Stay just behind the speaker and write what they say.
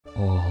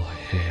All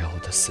hail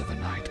the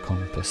seven-eyed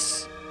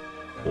compass.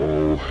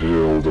 All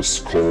hail the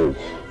skull.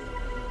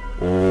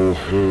 All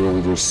hail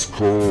the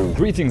skull.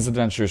 Greetings,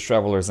 adventurous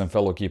travelers and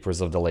fellow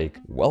keepers of the lake.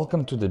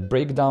 Welcome to the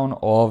breakdown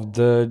of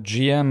the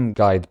GM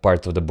guide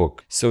part of the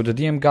book. So the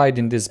DM guide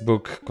in this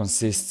book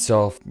consists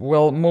of,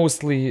 well,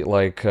 mostly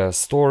like a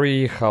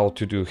story, how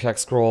to do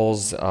hex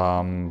scrolls,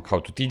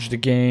 how to teach the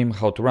game,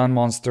 how to run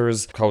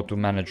monsters, how to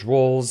manage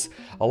rolls,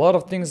 a lot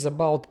of things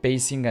about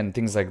pacing and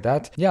things like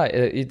that. Yeah,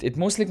 it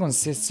mostly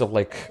consists of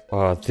like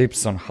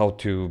tips on how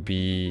to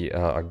be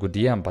a good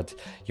DM, but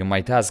you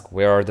might ask,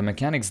 where are the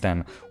mechanics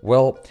then?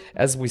 Well,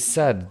 as we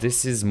said,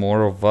 this is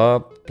more of a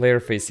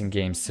player-facing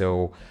game,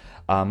 so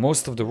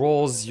most of the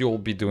roles you'll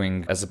be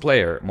doing as a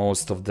player.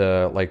 Most of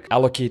the like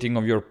allocating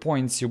of your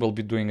points you will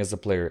be doing as a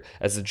player.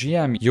 As a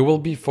GM, you will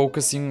be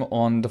focusing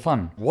on the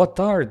fun. What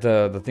are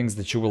the things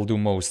that you will do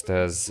most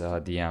as a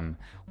DM?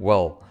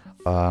 Well,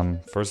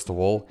 first of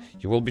all,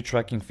 you will be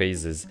tracking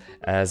phases,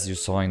 as you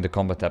saw in the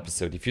combat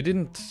episode. If you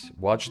didn't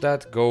watch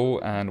that, go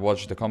and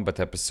watch the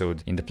combat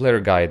episode in the player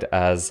guide,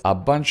 as a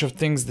bunch of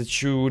things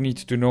that you need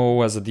to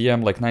know as a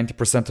DM, like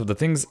 90% of the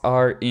things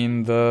are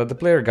in the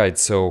player guide.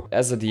 So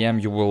as a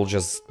DM, you will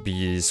just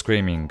be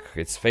screaming,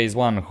 it's phase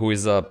 1, who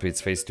is up,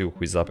 it's phase 2,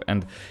 who is up.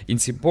 And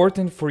it's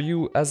important for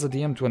you as a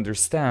DM to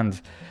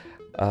understand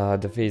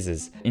the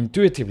phases,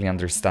 intuitively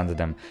understand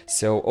them.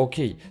 So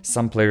okay,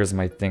 some players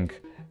might think,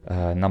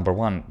 number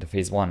 1, the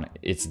phase 1,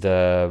 it's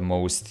the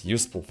most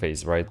useful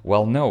phase, right?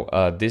 Well, no,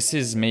 this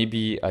is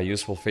maybe a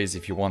useful phase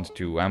if you want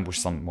to ambush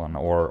someone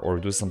or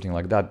do something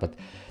like that, but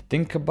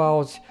think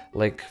about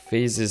like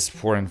phases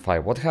 4 and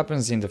 5. What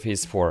happens in the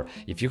phase 4?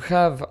 If you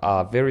have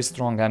a very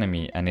strong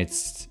enemy and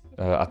it's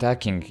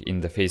attacking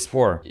in the phase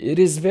 4, it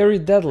is very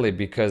deadly,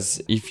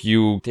 because if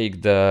you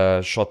take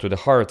the shot to the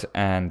heart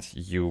and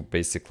you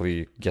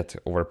basically get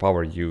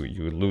overpowered,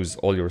 you lose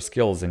all your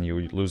skills and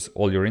you lose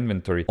all your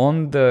inventory.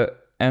 On the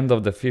end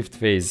of the 5th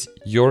phase,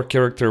 your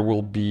character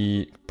will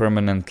be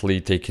permanently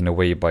taken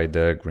away by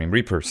the Grim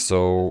Reaper.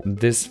 So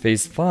this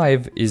phase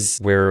 5 is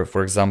where,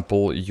 for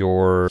example,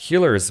 your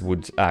healers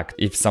would act.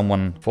 If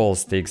someone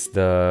falls, takes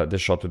the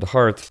shot to the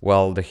heart,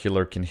 well, the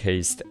healer can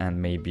haste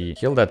and maybe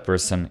heal that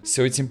person.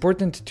 So it's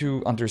important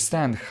to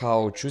understand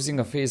how choosing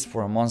a phase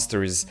for a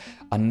monster is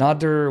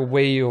another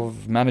way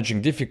of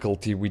managing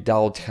difficulty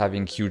without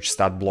having huge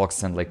stat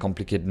blocks and like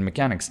complicated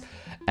mechanics.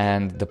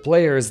 And the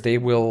players, they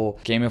will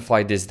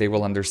gamify this, they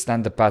will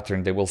understand the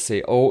pattern, they will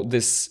say, oh,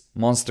 this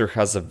monster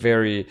has a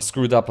very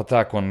screwed up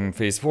attack on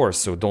phase 4,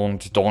 so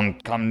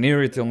don't come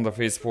near it on the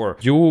phase 4.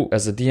 You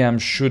as a DM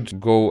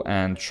should go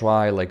and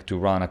try like to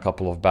run a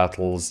couple of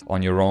battles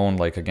on your own,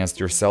 like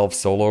against yourself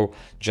solo,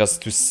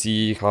 just to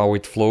see how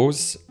it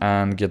flows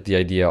and get the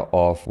idea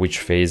of which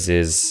phase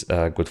is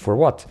good for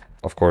what.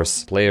 Of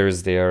course,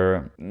 players, they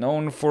are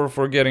known for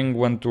forgetting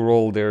when to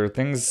roll their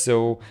things,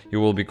 so you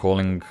will be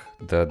calling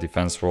the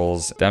defense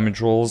rolls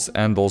damage rolls,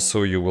 and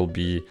also you will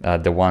be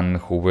the one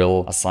who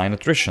will assign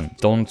attrition.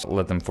 Don't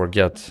let them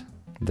forget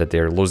that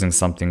they're losing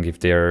something if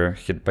they're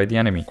hit by the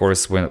enemy. Of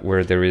course,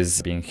 where there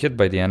is being hit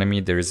by the enemy,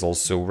 there is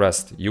also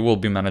rest. You will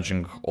be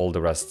managing all the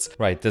rests.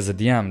 Right, as a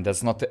DM,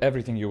 that's not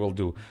everything you will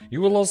do.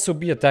 You will also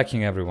be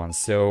attacking everyone.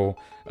 So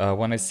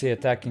when I say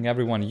attacking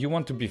everyone, you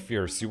want to be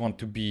fierce. You want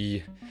to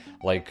be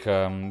like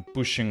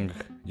pushing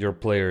your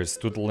players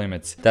to the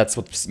limits. That's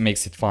what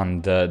makes it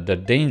fun.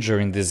 The danger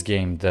in this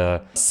game,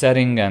 the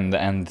setting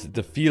and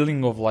the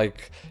feeling of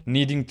like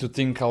needing to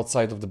think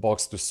outside of the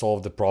box to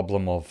solve the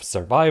problem of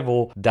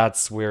survival,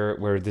 that's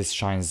where this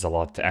shines a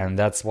lot. And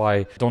that's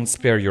why don't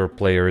spare your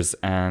players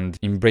and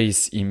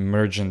embrace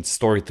emergent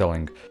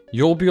storytelling.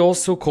 You'll be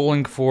also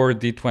calling for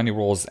d20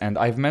 rolls, and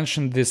I've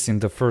mentioned this in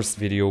the first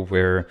video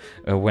where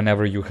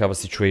whenever you have a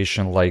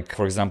situation like,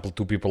 for example,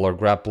 2 people are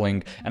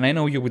grappling, and I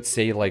know you would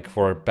say like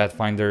for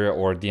Pathfinder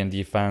or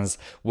D&D fans,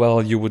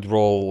 well, you would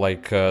roll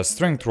like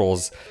strength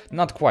rolls.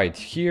 Not quite.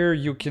 Here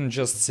you can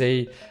just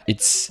say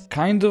it's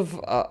kind of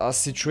a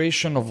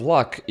situation of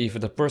luck if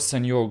the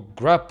person you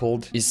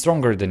grappled is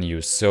stronger than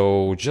you.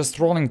 So just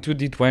rolling 2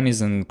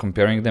 d20s and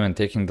comparing them and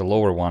taking the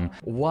lower one.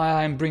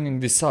 Why I'm bringing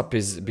this up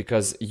is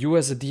because you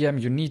as a DM,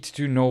 you need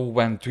to know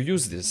when to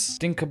use this.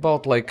 Think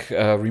about like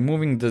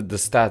removing the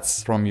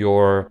stats from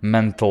your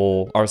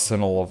mental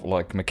arsenal of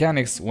like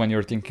mechanics when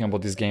you're thinking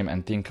about this game,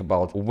 and think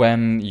about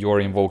when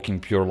you're invoking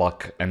pure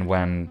luck and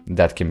when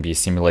that can be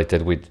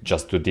simulated with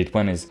just 2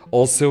 d20s.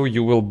 Also,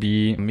 you will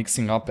be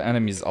mixing up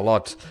enemies a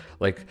lot,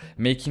 like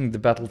making the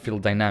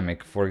battlefield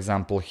dynamic. For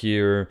example,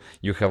 here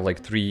you have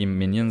like 3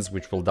 minions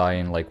which will die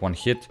in like 1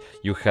 hit.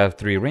 You have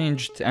 3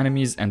 ranged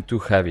enemies and 2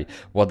 heavy.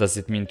 What does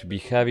it mean to be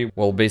heavy?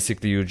 Well,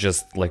 basically you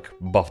just like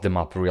buff them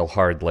up real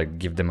hard, like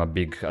give them a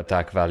big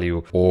attack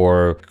value,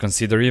 or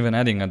consider even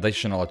adding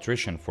additional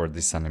attrition for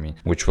this enemy,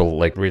 which will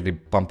like really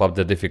pump up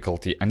the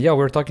difficulty. And yeah,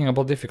 we're talking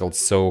about difficulty,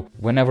 so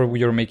whenever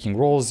we are making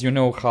rolls, you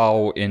know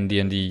how in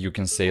D&D you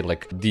can say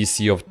like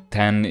DC of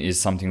 10 is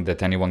something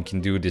that anyone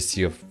can do. The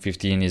Sea of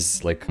 15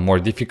 is like more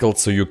difficult,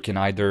 so you can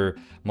either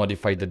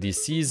modify the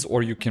DCs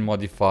or you can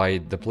modify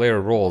the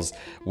player roles.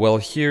 Well,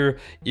 here,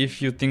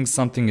 if you think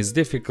something is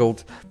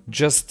difficult,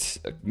 just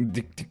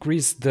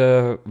decrease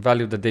the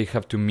value that they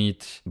have to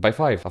meet by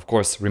 5. Of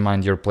course,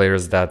 remind your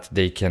players that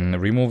they can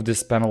remove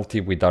this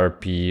penalty with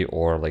RP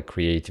or like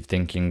creative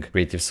thinking,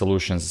 creative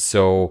solutions.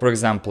 So, for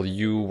example,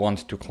 you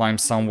want to climb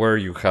somewhere,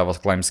 you have a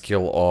climb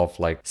skill of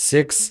like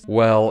 6.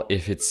 Well,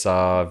 if it's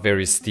a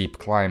very steep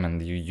climb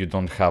and you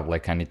don't have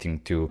like anything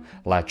to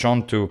latch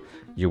onto,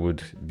 you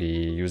would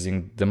be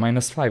using the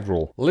 -5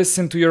 rule.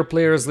 Listen to your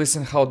players,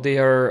 listen how they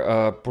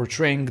are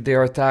portraying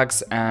their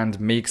attacks, and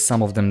make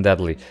some of them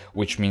deadly,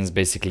 which means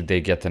basically they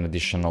get an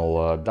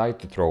additional die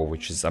to throw,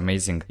 which is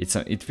amazing.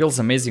 It feels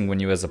amazing when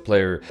you as a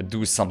player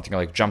do something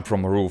like jump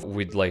from a roof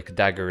with like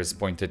daggers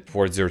pointed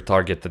towards your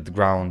target at the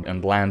ground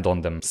and land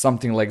on them.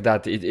 Something like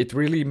that. It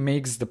really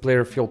makes the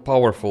player feel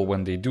powerful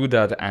when they do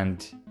that,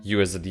 and you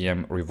as a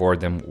DM reward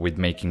them with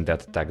making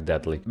that attack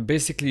deadly.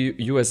 Basically,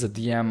 you as a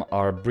DM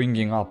are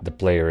bringing up the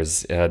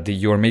players,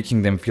 you're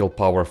making them feel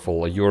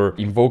powerful, you're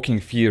invoking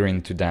fear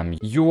into them.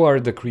 You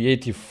are the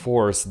creative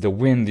force, the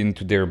wind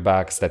into their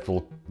backs that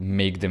will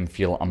make them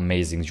feel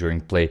amazing during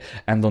play.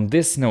 And on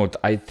this note,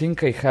 I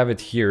think I have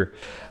it here.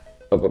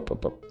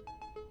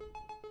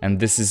 And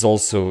this is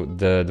also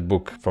the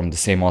book from the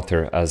same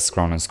author as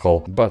Crown and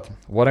Skull. But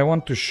what I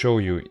want to show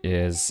you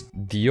is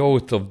the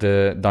oath of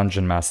the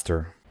Dungeon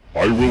Master.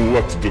 I will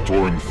let the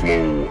torrent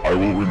flow, I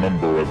will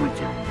remember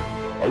everything.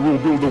 I will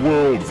build a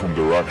world from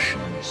their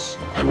actions.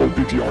 I will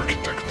be the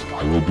architect,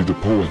 I will be the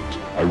poet.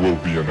 I will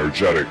be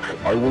energetic,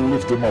 I will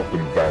lift them up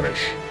and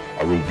vanish.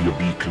 I will be a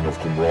beacon of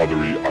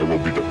camaraderie, I will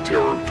be the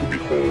terror to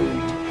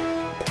behold.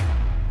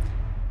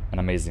 An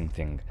amazing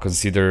thing.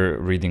 Consider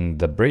reading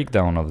the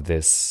breakdown of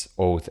this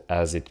oath,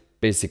 as it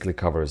basically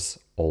covers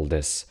all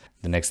this.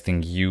 The next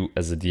thing you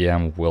as a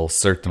DM will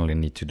certainly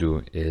need to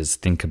do is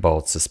think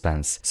about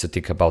suspense. So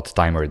think about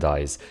timer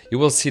dies. You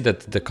will see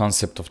that the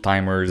concept of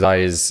timer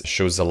dies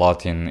shows a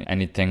lot in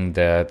anything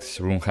that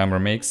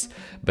Runehammer makes,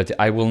 but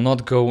I will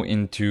not go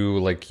into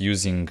like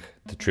using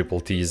the triple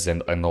T's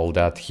and all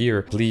that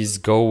here. Please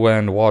go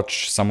and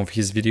watch some of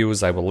his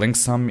videos. I will link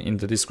some in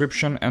the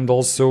description, and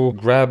also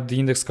grab the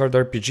Index Card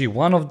RPG,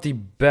 one of the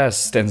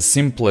best and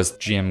simplest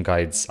GM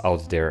guides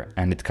out there,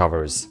 and it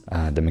covers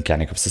the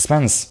mechanic of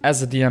suspense.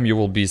 As a DM, you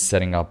will be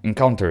setting up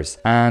encounters,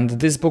 and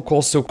this book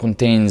also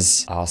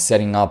contains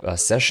setting up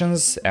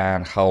sessions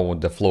and how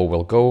the flow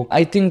will go.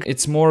 I think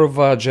it's more of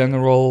a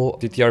general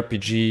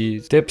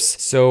TTRPG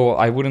tips, so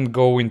I wouldn't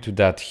go into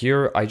that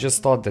here. I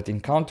just thought that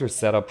encounter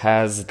setup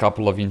has a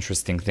couple of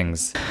interesting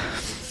things.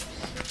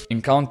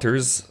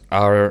 Encounters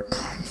are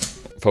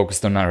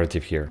focused on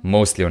narrative here,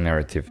 mostly on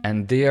narrative,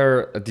 and they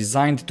are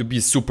designed to be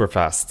super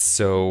fast.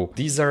 So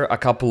these are a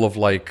couple of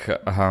like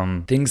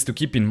things to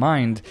keep in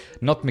mind,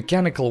 not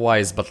mechanical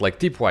wise, but like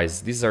tip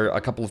wise. These are a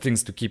couple of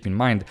things to keep in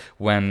mind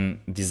when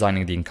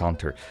designing the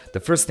encounter. The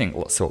first thing,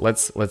 so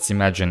let's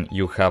imagine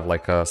you have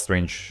like a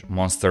strange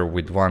monster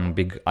with one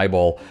big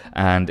eyeball,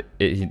 and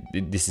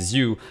this is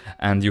you,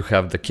 and you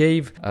have the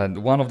cave.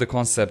 One of the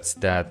concepts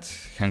that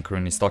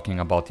Hankerin is talking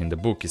about in the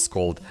book is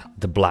called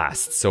the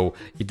blast. So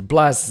it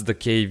blasts the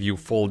cave, you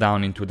fall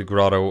down into the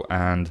grotto,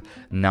 and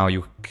now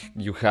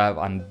you have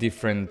a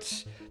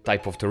different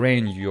type of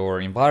terrain,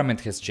 your environment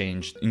has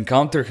changed,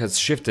 encounter has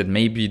shifted,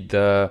 maybe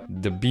the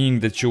being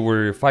that you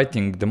were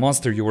fighting, the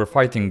monster you were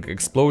fighting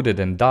exploded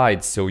and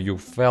died, so you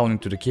fell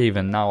into the cave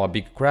and now a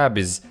big crab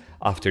is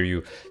after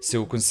you.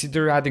 So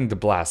consider adding the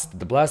blast.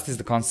 The blast is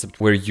the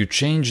concept where you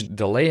change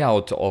the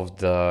layout of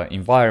the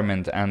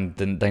environment and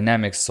the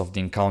dynamics of the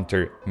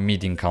encounter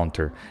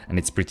mid-encounter, and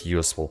it's pretty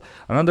useful.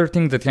 Another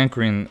thing that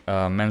Hankerin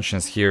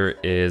mentions here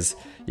is,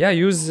 yeah,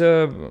 use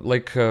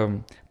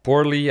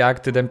poorly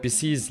acted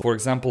NPCs, for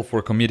example,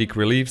 for comedic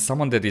relief.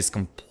 Someone that is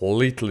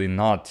completely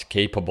not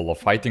capable of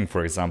fighting,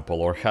 for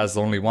example, or has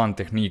only one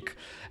technique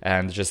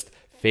and just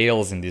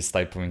fails in this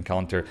type of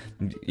encounter.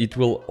 It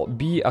will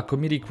be a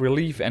comedic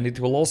relief, and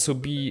it will also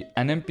be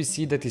an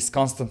NPC that is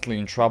constantly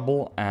in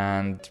trouble,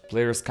 and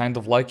players kind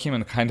of like him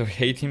and kind of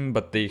hate him,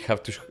 but they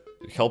have to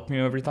help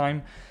him every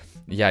time.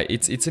 Yeah,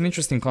 it's an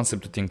interesting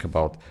concept to think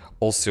about.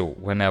 Also,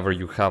 whenever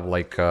you have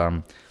like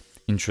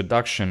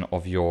introduction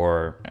of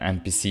your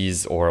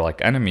NPCs or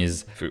like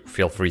enemies,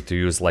 feel free to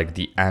use like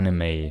the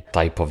anime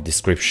type of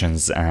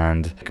descriptions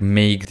and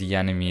make the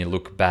enemy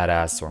look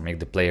badass or make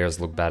the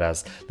players look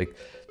badass. Like,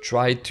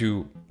 try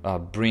to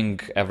bring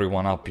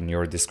everyone up in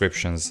your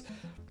descriptions.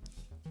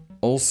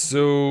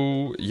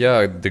 Also,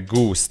 yeah, the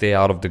goo, stay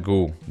out of the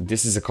goo.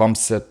 This is a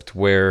concept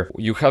where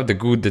you have the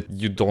goo that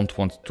you don't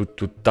want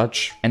to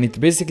touch, and it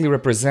basically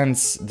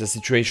represents the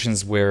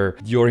situations where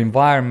your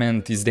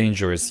environment is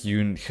dangerous.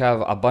 You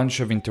have a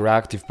bunch of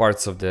interactive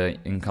parts of the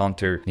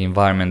encounter, the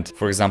environment.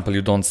 For example,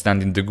 you don't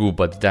stand in the goo,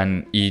 but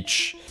then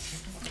each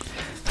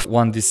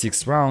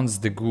 1d6 rounds,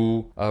 the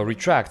goo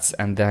retracts,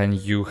 and then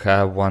you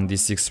have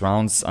 1d6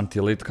 rounds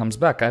until it comes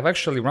back. I've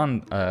actually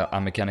run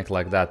a mechanic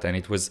like that, and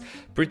it was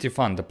pretty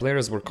fun. The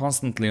players were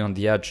constantly on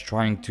the edge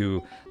trying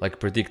to like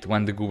predict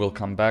when the goo will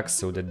come back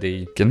so that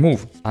they can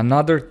move.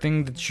 Another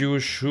thing that you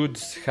should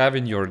have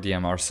in your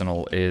DM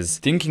arsenal is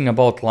thinking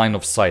about line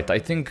of sight. I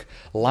think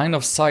line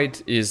of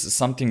sight is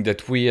something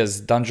that we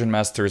as dungeon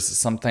masters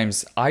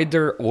sometimes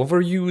either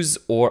overuse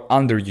or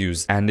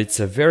underuse, and it's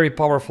a very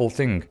powerful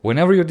thing.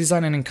 Whenever you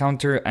design an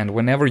encounter and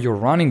whenever you're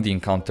running the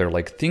encounter,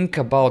 like think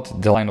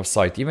about the line of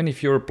sight. Even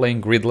if you're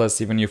playing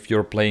gridless, even if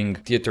you're playing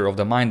Theater of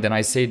the Mind, and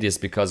I say this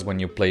because when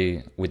you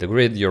play with a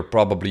grid, you're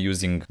probably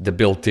using the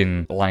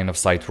built-in line of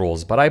sight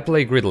rules. But I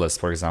play gridless,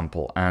 for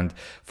example, and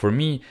for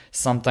me,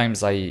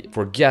 sometimes I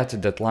forget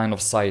that line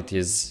of sight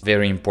is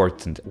very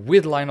important.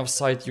 With line of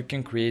sight, you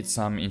can create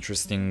some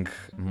interesting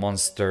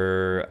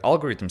monster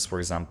algorithms, for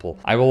example.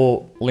 I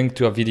will link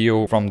to a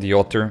video from the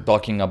author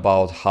talking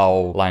about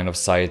how line of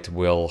sight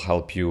will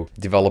help you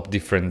develop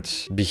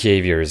different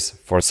behaviors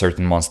for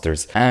certain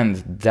monsters. And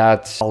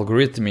that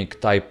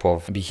algorithmic type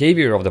of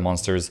behavior of the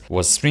monsters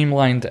was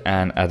streamlined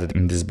and added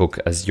in this book,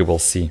 as you will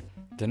see.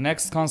 The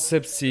next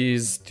concept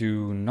is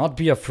to not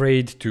be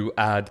afraid to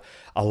add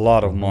a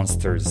lot of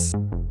monsters.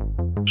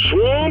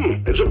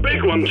 Swarm! It's a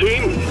big one,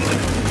 team!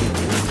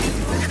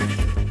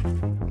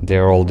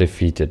 They're all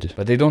defeated,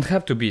 but they don't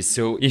have to be.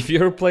 So if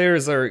your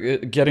players are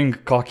getting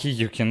cocky,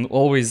 you can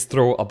always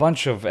throw a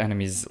bunch of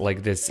enemies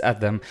like this at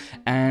them,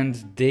 and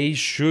they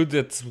should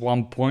at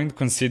one point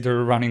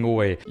consider running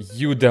away.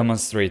 You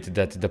demonstrate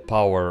that the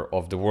power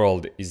of the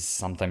world is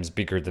sometimes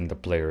bigger than the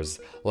players.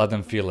 Let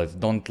them feel it.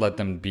 Don't let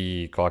them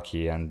be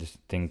cocky and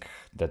think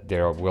that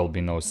there will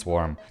be no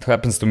swarm. It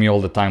happens to me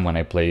all the time when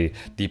I play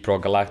Deep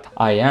Rock Galactic.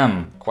 I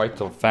am quite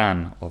a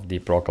fan of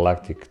Deep Rock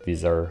Galactic.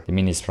 These are the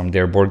minis from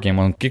their board game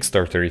on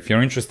Kickstarter. If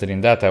you're interested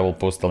in that, I will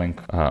post a link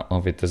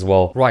of it as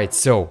well. Right,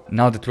 so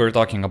now that we're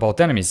talking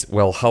about enemies,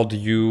 well, how do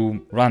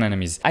you run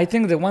enemies? I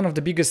think that one of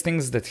the biggest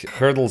things that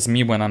hurdles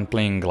me when I'm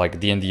playing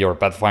like D&D or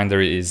Pathfinder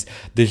is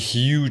the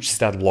huge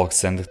stat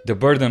blocks and the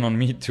burden on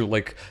me to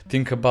like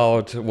think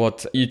about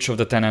what each of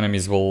the 10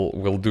 enemies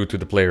will do to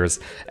the players.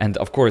 And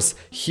of course,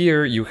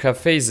 here you have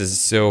phases,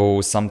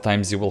 so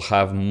sometimes you will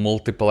have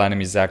multiple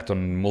enemies act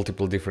on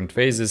multiple different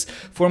phases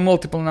for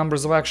multiple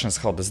numbers of actions.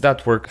 How does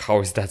that work? How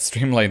is that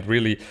streamlined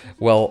really?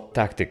 Well,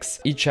 tactics.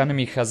 Each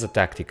enemy has a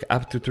tactic,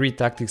 up to 3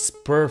 tactics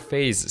per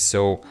phase,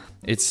 so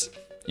it's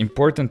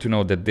important to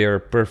know that they're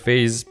per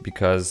phase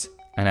because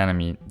an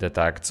enemy that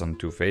acts on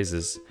 2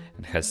 phases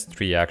and has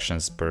 3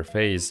 actions per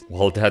phase,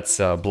 well, that's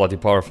a bloody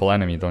powerful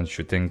enemy, don't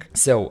you think?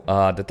 So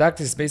the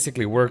tactics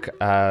basically work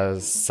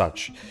as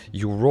such.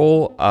 You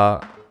roll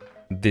a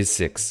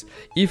d6.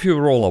 If you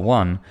roll a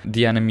 1,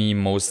 the enemy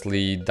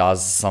mostly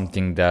does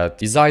something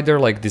that is either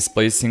like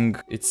displacing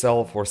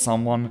itself or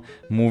someone,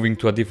 moving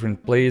to a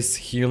different place,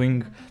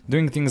 healing,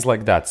 doing things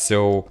like that.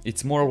 So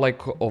it's more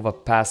like of a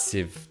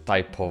passive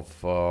type of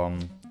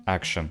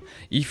action.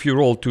 If you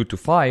roll 2 to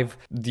 5,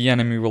 the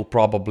enemy will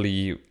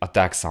probably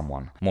attack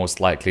someone, most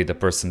likely the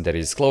person that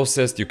is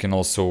closest. You can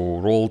also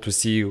roll to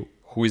see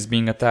who is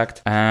being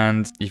attacked,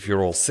 and if you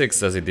roll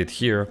 6 as it did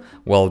here,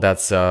 well,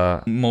 that's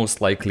most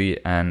likely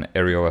an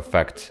area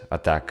effect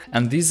attack.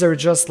 And these are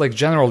just like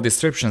general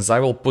descriptions. I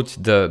will put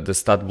the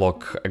stat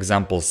block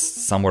examples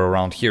somewhere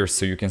around here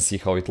so you can see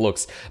how it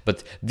looks,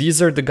 but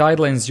these are the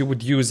guidelines you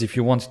would use if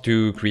you want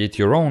to create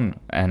your own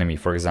enemy,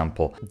 for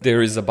example.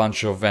 There is a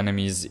bunch of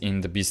enemies in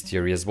the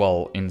bestiary as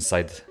well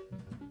inside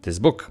this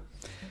book.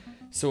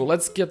 So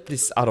let's get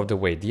this out of the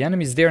way. The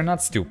enemies, they're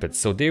not stupid,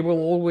 so they will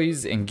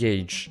always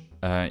engage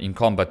in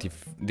combat.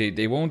 If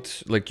they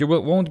won't, like, you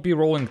won't be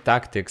rolling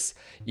tactics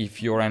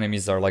if your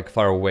enemies are like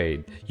far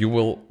away. You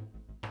will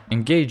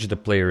engage the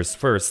players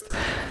first.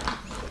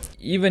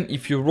 Even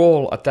if you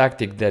roll a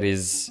tactic that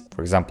is,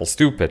 for example,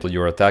 stupid,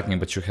 you're attacking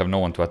but you have no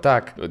one to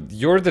attack,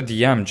 you're the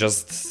DM,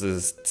 just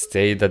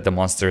say that the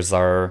monsters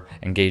are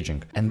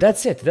engaging. And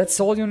that's it, that's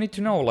all you need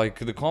to know. Like,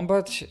 the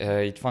combat,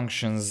 it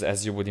functions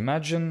as you would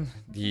imagine.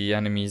 The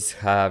enemies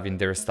have in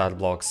their stat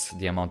blocks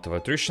the amount of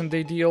attrition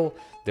they deal.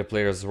 The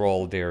players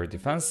roll their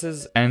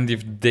defenses, and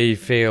if they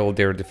fail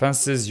their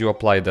defenses, you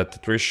apply that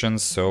attrition.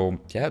 So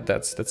yeah,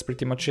 that's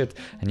pretty much it.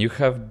 And you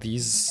have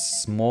these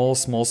small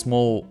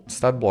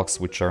stat blocks,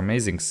 which are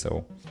amazing.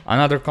 So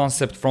another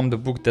concept from the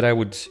book that I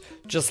would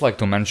just like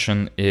to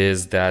mention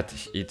is that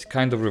it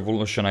kind of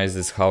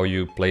revolutionizes how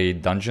you play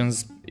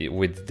dungeons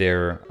with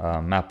their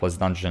mapless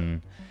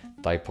dungeon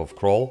type of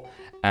crawl.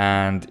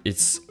 And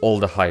it's all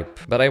the hype.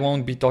 But I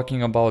won't be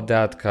talking about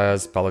that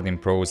because Paladin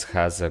Pros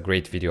has a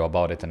great video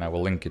about it, and I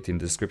will link it in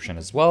the description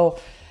as well.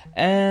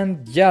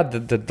 And yeah,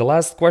 the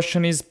last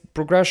question is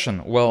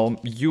progression. Well,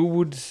 you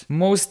would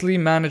mostly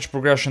manage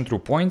progression through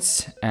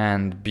points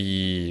and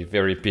be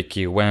very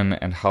picky when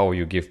and how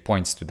you give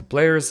points to the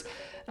players.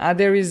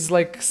 There is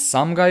like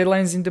some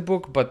guidelines in the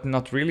book, but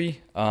not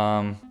really.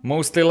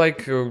 Mostly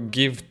like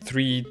give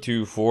 3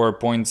 to 4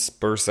 points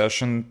per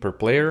session per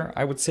player,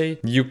 I would say.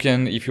 You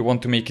can, if you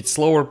want to make it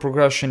slower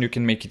progression, you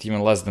can make it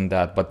even less than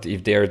that. But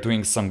if they are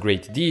doing some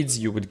great deeds,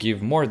 you would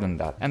give more than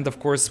that. And of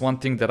course, one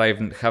thing that I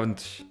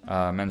haven't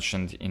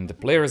mentioned in the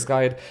player's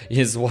guide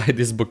is why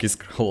this book is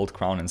called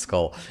Crown and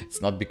Skull.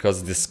 It's not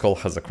because this skull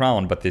has a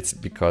crown, but it's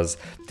because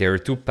there are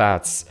 2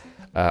 paths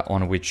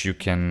on which you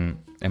can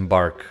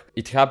embark.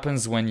 It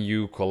happens when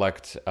you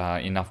collect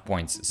enough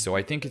points. So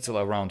I think it's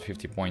around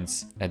 50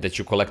 points that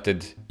you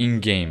collected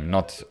in-game,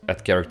 not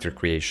at character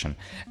creation.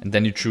 And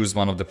then you choose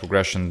one of the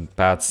progression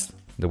paths,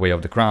 the way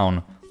of the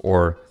crown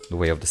or the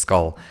way of the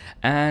skull.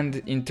 And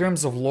in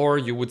terms of lore,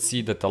 you would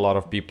see that a lot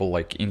of people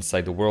like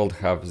inside the world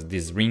have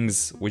these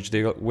rings which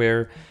they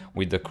wear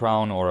with the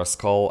crown or a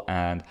skull,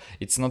 and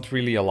it's not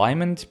really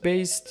alignment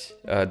based.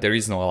 There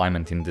is no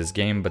alignment in this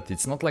game, but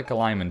it's not like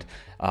alignment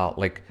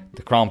like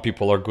the crown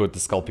people are good, the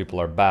skull people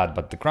are bad,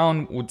 but the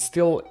crown would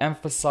still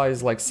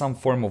emphasize like some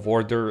form of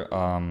order,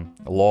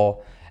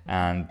 law,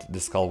 and the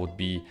skull would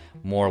be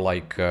more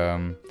like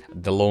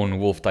the lone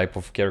wolf type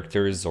of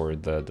characters or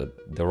the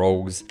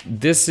rogues.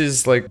 This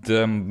is like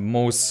the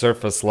most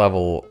surface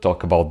level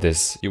talk about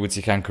this. You would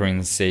see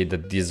Hankerin say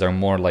that these are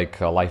more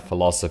like life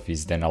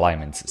philosophies than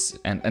alignments,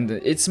 and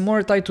it's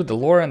more tied to the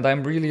lore, and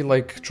I'm really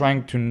like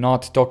trying to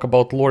not talk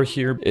about lore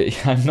here.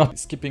 I'm not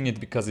skipping it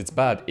because it's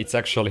bad, it's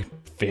actually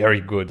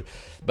very good,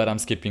 but I'm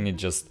skipping it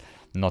just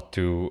not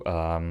to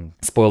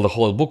spoil the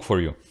whole book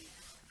for you.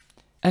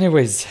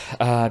 Anyways,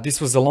 this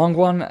was a long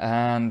one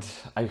and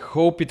I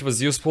hope it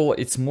was useful.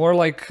 It's more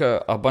like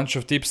a bunch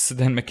of tips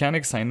than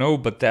mechanics, I know,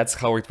 but that's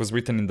how it was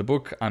written in the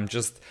book. I'm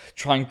just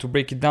trying to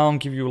break it down,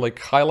 give you like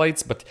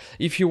highlights, but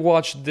if you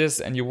watched this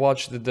and you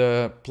watched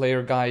the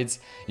player guides,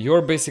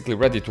 you're basically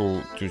ready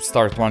to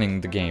start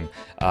running the game.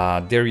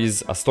 There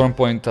is a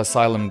Stormpoint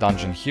Asylum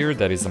dungeon here,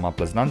 that is a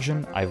mapless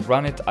dungeon. I've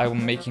run it,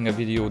 I'm making a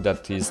video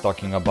that is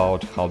talking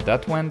about how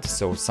that went,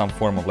 so some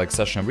form of like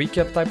session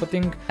recap type of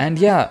thing. And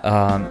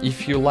yeah,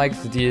 if you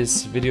liked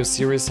this video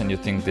series and you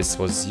think this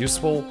was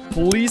useful,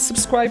 please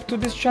subscribe to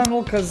this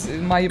channel, because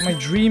my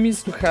dream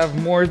is to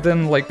have more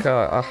than like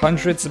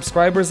 100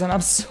 subscribers, and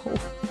I'm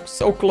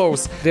so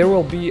close. There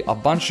will be a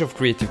bunch of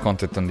creative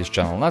content on this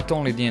channel, not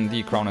only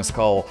D&D, Crown and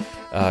Skull,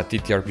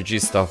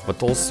 TTRPG stuff,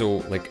 but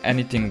also like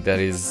anything that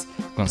is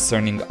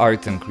concerning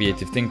art and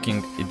creative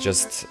thinking. It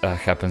just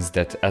happens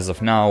that as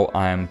of now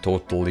I'm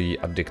totally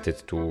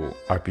addicted to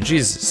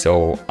RPGs,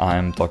 so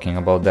I'm talking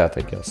about that,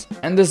 I guess.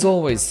 And as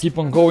always, keep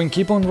on going,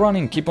 keep on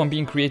running, keep on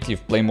being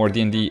creative, play more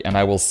D&D, and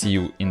I will see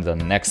you in the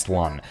next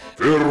one.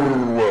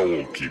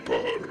 Farewell,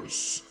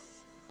 keepers.